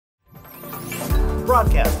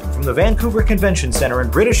Broadcasting from the Vancouver Convention Center in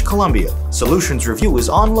British Columbia, Solutions Review is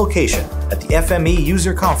on location at the FME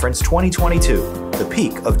User Conference 2022, the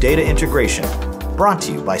peak of data integration. Brought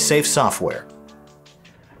to you by Safe Software.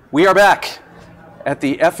 We are back at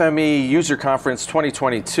the FME User Conference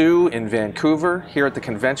 2022 in Vancouver, here at the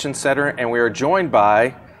Convention Center, and we are joined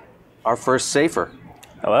by our first SAFer.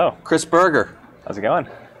 Hello. Chris Berger. How's it going?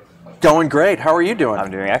 Going great. How are you doing?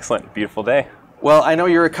 I'm doing excellent. Beautiful day. Well, I know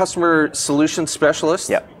you're a customer solutions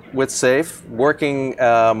specialist with SAFE, working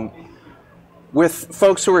with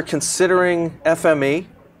folks who are considering FME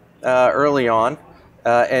early on,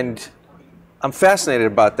 and I'm fascinated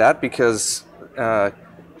about that because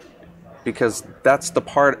that's the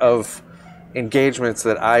part of engagements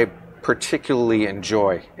that I particularly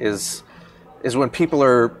enjoy, is when people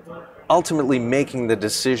are ultimately making the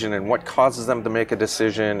decision and what causes them to make a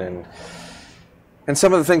decision, and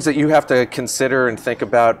some of the things that you have to consider and think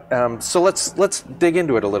about. So let's dig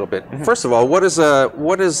into it a little bit. Mm-hmm. First of all, what is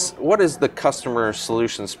the customer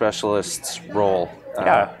solution specialist's role?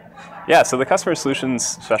 So the customer solutions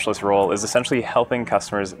specialist role is essentially helping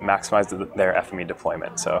customers maximize their FME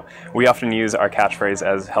deployment. So we often use our catchphrase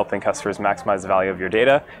as helping customers maximize the value of your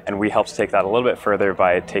data, and we help to take that a little bit further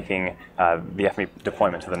by taking the FME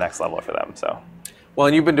deployment to the next level for them. So. Well,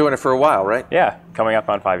 and you've been doing it for a while, right? Yeah, coming up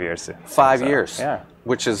on 5 years. 5 years, yeah,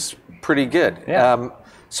 which is pretty good. Yeah.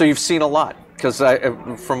 So you've seen a lot, because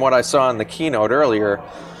from what I saw in the keynote earlier,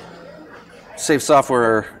 Safe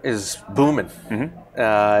Software is booming.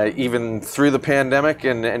 Mm-hmm. Even through the pandemic,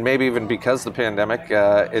 and maybe even because of the pandemic,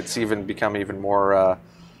 it's even become even more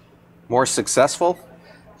successful.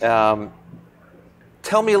 Tell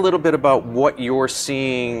me a little bit about what you're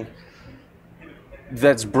seeing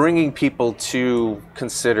that's bringing people to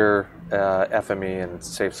consider FME and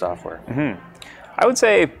Safe Software. Mm-hmm. I would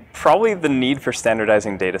say probably the need for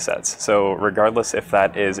standardizing data sets. So regardless if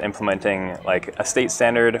that is implementing like a state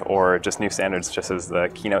standard or just new standards, just as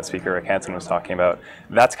the keynote speaker Atkinson was talking about,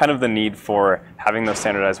 that's kind of the need for having those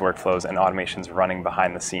standardized workflows and automations running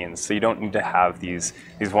behind the scenes. So you don't need to have these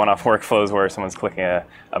one-off workflows where someone's clicking a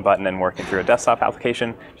button and working through a desktop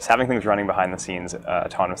application. Just having things running behind the scenes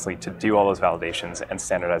autonomously to do all those validations and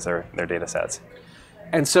standardize their data sets.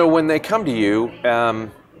 And so when they come to you,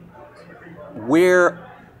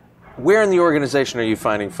 where in the organization are you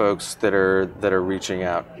finding folks that are reaching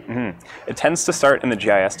out? Mm-hmm. It tends to start in the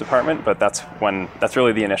GIS department, but that's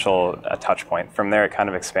really the initial touch point. From there, it kind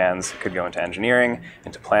of expands. It could go into engineering,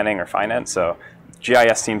 into planning, or finance. So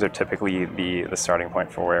GIS teams are typically the starting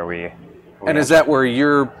point for where we. And is that where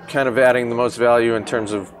you're kind of adding the most value in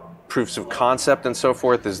terms of proofs of concept and so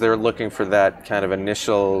forth? Is they're looking for that kind of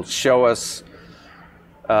initial show us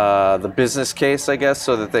the business case, I guess,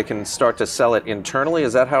 so that they can start to sell it internally?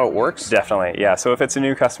 Is that how it works? Definitely, yeah. So if it's a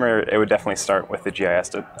new customer, it would definitely start with the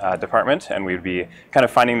GIS department, and we'd be kind of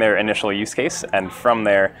finding their initial use case, and from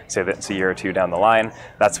there, say that it's a year or two down the line,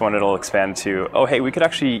 that's when it'll expand to, oh, hey, we could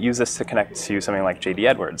actually use this to connect to something like JD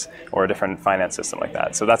Edwards or a different finance system like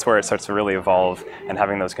that. So that's where it starts to really evolve, and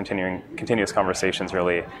having those continuous conversations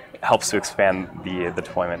really helps to expand the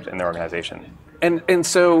deployment in the organization. And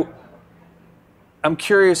so I'm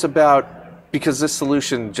curious about, because this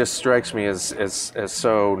solution just strikes me as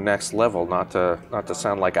so next level, not to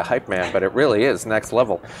sound like a hype man, but it really is next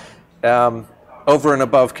level. Over and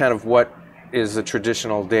above kind of what is a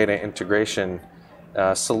traditional data integration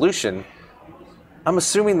solution, I'm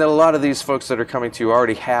assuming that a lot of these folks that are coming to you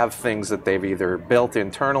already have things that they've either built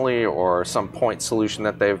internally or some point solution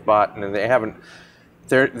that they've bought, and they haven't.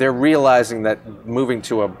 They're realizing that moving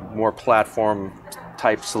to a more platform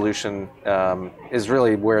type solution is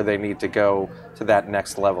really where they need to go to that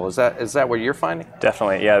next level. Is that what you're finding?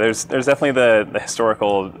 Definitely, yeah. There's definitely the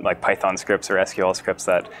historical like Python scripts or SQL scripts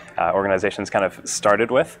that organizations kind of started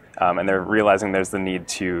with, and they're realizing there's the need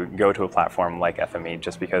to go to a platform like FME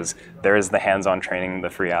just because there is the hands-on training, the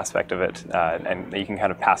free aspect of it, and you can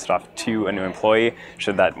kind of pass it off to a new employee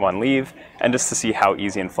should that one leave, and just to see how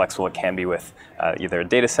easy and flexible it can be with either a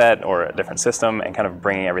data set or a different system and kind of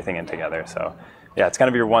bringing everything in together. So yeah, it's kind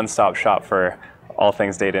of your one-stop shop for all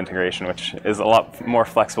things data integration, which is a lot more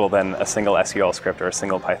flexible than a single SQL script or a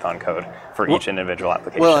single Python code for each individual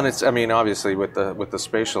application. Well, and it's, I mean, obviously with the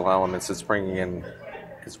spatial elements, it's bringing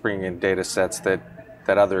in data sets that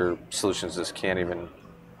other solutions just can't even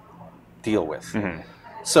deal with. Mm-hmm.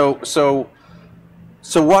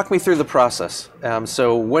 So walk me through the process.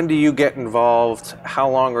 So when do you get involved? How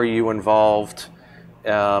long are you involved?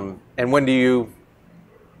 And when do you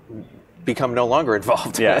become no longer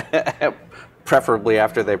involved? Yeah. preferably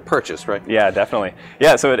after they've purchased, right? Yeah, definitely.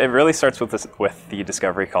 Yeah, so it really starts with this, with the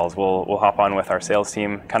discovery calls. We'll hop on with our sales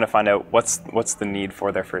team, kind of find out what's the need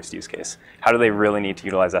for their first use case. How do they really need to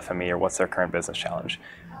utilize FME, or what's their current business challenge?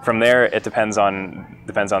 From there, it depends on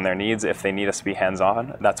their needs. If they need us to be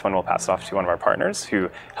hands-on, that's when we'll pass it off to one of our partners who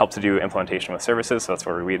help to do implementation with services. So that's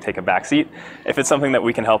where we take a back seat. If it's something that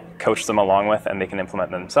we can help coach them along with and they can implement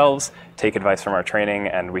themselves, take advice from our training,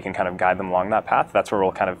 and we can kind of guide them along that path, that's where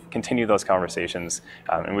we'll kind of continue those conversations,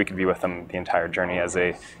 and we could be with them the entire journey as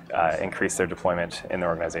they increase their deployment in their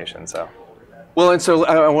organization. So, well, and so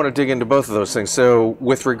I want to dig into both of those things. So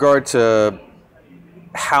with regard to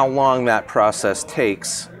how long that process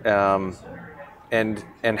takes, and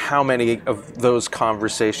how many of those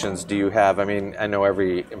conversations do you have? I mean, I know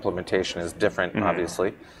every implementation is different,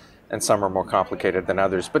 obviously, and some are more complicated than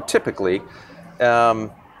others. But typically,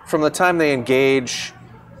 from the time they engage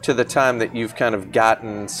to the time that you've kind of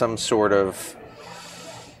gotten some sort of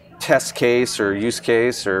test case or use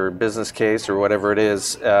case or business case or whatever it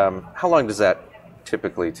is, how long does that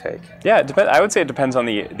typically take? Yeah, I would say it depends on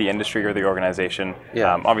the industry or the organization.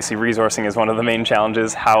 Yeah. Obviously, resourcing is one of the main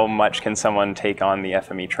challenges. How much can someone take on the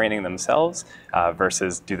FME training themselves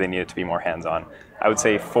versus do they need it to be more hands-on? I would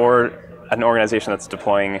say for an organization that's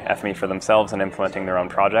deploying FME for themselves and implementing their own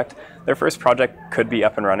project, their first project could be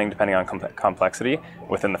up and running, depending on complexity,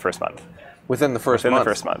 within the first month. Within the first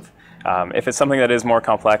month? If it's something that is more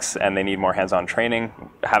complex and they need more hands-on training,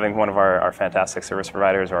 having one of our fantastic service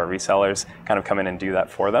providers or our resellers kind of come in and do that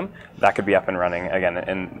for them, that could be up and running, again,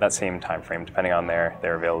 in that same time frame, depending on their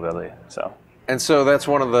availability. And so that's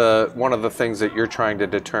one of the things that you're trying to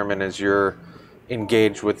determine as you're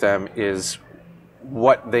engaged with them, is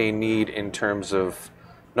what they need in terms of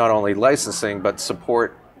not only licensing, but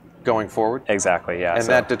support going forward? Exactly, yeah. And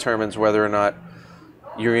that determines whether or not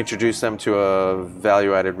you introduce them to a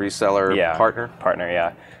value-added reseller partner? Partner,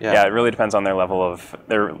 yeah. Yeah, it really depends on their level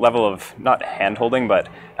of not hand-holding, but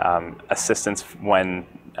assistance when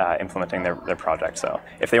implementing their project. So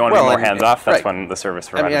if they want to be more hands-off, that's when the service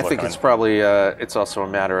provider. I think it's probably it's also a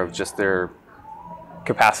matter of just their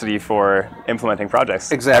capacity for implementing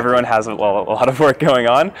projects. Exactly. Everyone has a lot of work going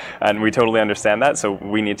on, and we totally understand that. So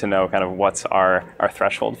we need to know kind of what's our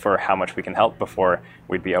threshold for how much we can help before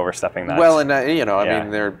we'd be overstepping that. Well, and I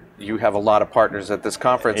mean, you have a lot of partners at this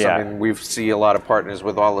conference. Yeah. I mean, we see a lot of partners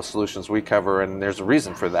with all the solutions we cover, and there's a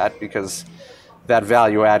reason for that, because that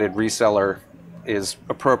value-added reseller is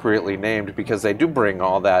appropriately named because they do bring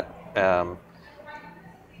all that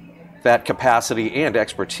that capacity and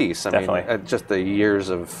expertise. I mean, just the years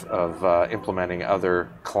of implementing other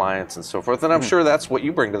clients and so forth. And I'm sure that's what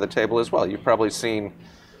you bring to the table as well. You've probably seen,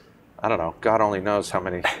 I don't know, God only knows how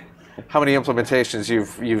many implementations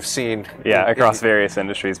you've seen. Yeah, across various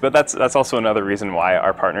industries. But that's also another reason why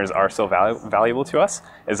our partners are so valuable to us,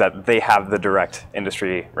 is that they have the direct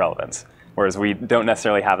industry relevance. Whereas we don't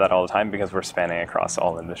necessarily have that all the time because we're spanning across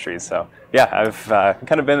all industries. So yeah, I've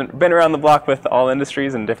kind of been around the block with all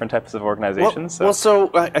industries and different types of organizations. So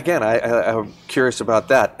again, I'm curious about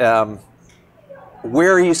that.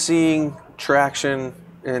 Where are you seeing traction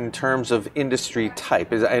in terms of industry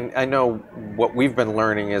type? I know what we've been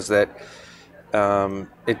learning is that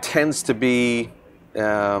it tends to be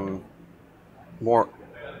more,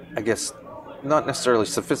 I guess, not necessarily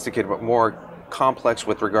sophisticated, but more complex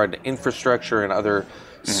with regard to infrastructure and other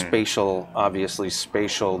spatial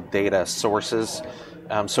data sources.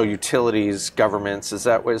 So utilities, governments, is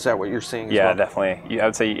that what you're seeing as well? Definitely. I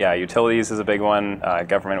would say, utilities is a big one.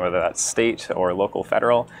 Government, whether that's state or local,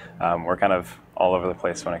 federal. We're kind of all over the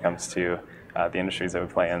place when it comes to the industries that we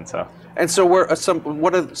play in. And so what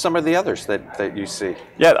are some of the others that you see?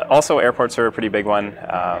 Yeah, also airports are a pretty big one.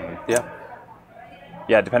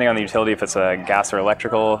 Yeah, depending on the utility, if it's a gas or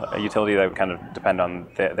electrical utility, that would kind of depend on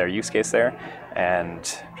their use case there. And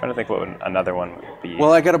I'm trying to think what another one would be.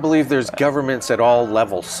 Well, I got to believe there's governments at all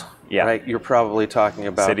levels, right? You're probably talking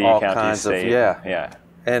about city, all county, kinds state, of,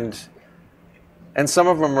 and some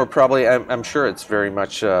of them are probably, I'm sure it's very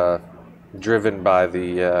much driven by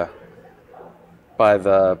the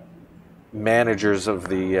managers of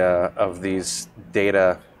these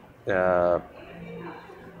data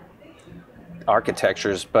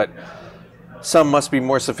architectures, but some must be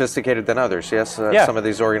more sophisticated than others. Yes, some of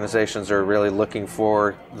these organizations are really looking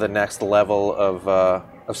for the next level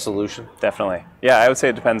of solution. Definitely. Yeah, I would say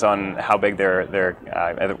it depends on how big their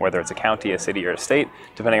whether it's a county, a city, or a state.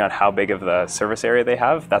 Depending on how big of the service area they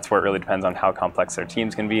have, that's where it really depends on how complex their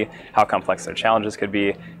teams can be, how complex their challenges could be.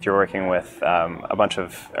 If you're working with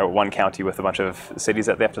one county with a bunch of cities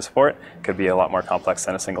that they have to support, it could be a lot more complex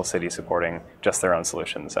than a single city supporting just their own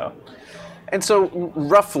solution. And so,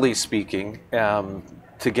 roughly speaking,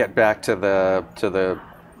 to get back to the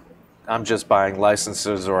I'm just buying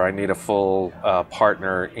licenses or I need a full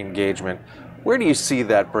partner engagement, where do you see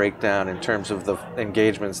that breakdown in terms of the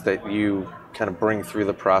engagements that you kind of bring through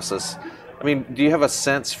the process? I mean, do you have a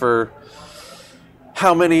sense for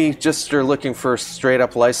how many just are looking for straight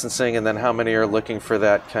up licensing and then how many are looking for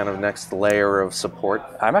that kind of next layer of support?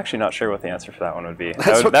 I'm actually not sure what the answer for that one would be.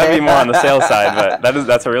 That would be more on the sales side, but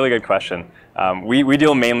that's a really good question. We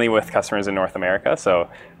deal mainly with customers in North America, so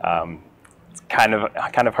it's kind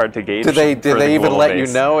of hard to gauge. Do they even let you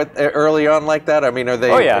know early on like that? I mean, are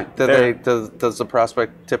they? Oh yeah. Does the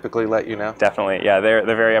prospect typically let you know? Definitely, yeah. They're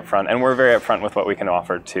very upfront, and we're very upfront with what we can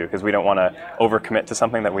offer too, because we don't want to overcommit to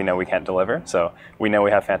something that we know we can't deliver. So we know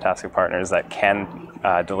we have fantastic partners that can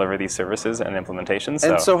deliver these services and implementations.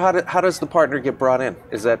 And so how does the partner get brought in?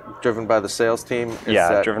 Is that driven by the sales team?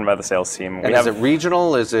 Driven by the sales team. And is it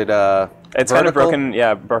regional? Is it It's vertical? kind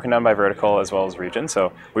of broken down by vertical as well as region.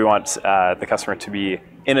 So we want the customer to be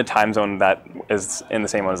in a time zone that is in the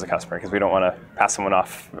same one as the customer, because we don't want to pass someone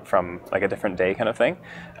off from like a different day kind of thing.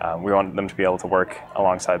 We want them to be able to work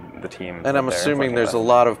alongside the team. And I'm assuming there's a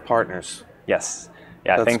lot of partners. Yes.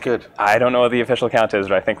 Yeah, That's I think good. I don't know what the official count is,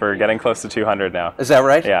 but I think we're getting close to 200 now. Is that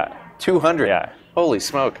right? Yeah. 200? Yeah. Holy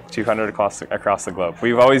smoke. 200 across the globe.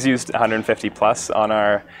 We've always used 150 plus on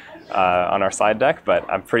our slide deck, but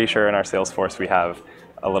I'm pretty sure in our sales force we have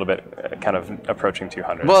a little bit kind of approaching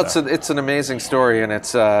 200. Well, it's an amazing story, and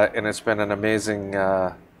it's been an amazing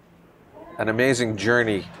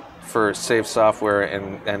journey for Save Software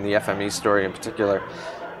and the FME story in particular.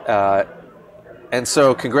 And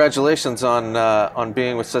so, congratulations on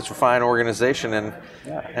being with such a fine organization,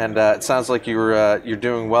 and it sounds like you're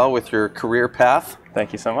doing well with your career path.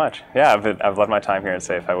 Thank you so much. Yeah, I've loved my time here at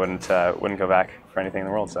Safe. I wouldn't go back for anything in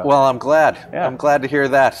the world. So. Well, I'm glad. Yeah. I'm glad to hear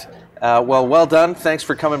that. Well done. Thanks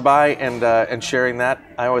for coming by and sharing that.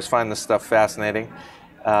 I always find this stuff fascinating.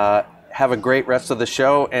 Have a great rest of the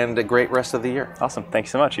show and a great rest of the year. Awesome. Thank you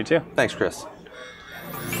so much. You too. Thanks, Chris.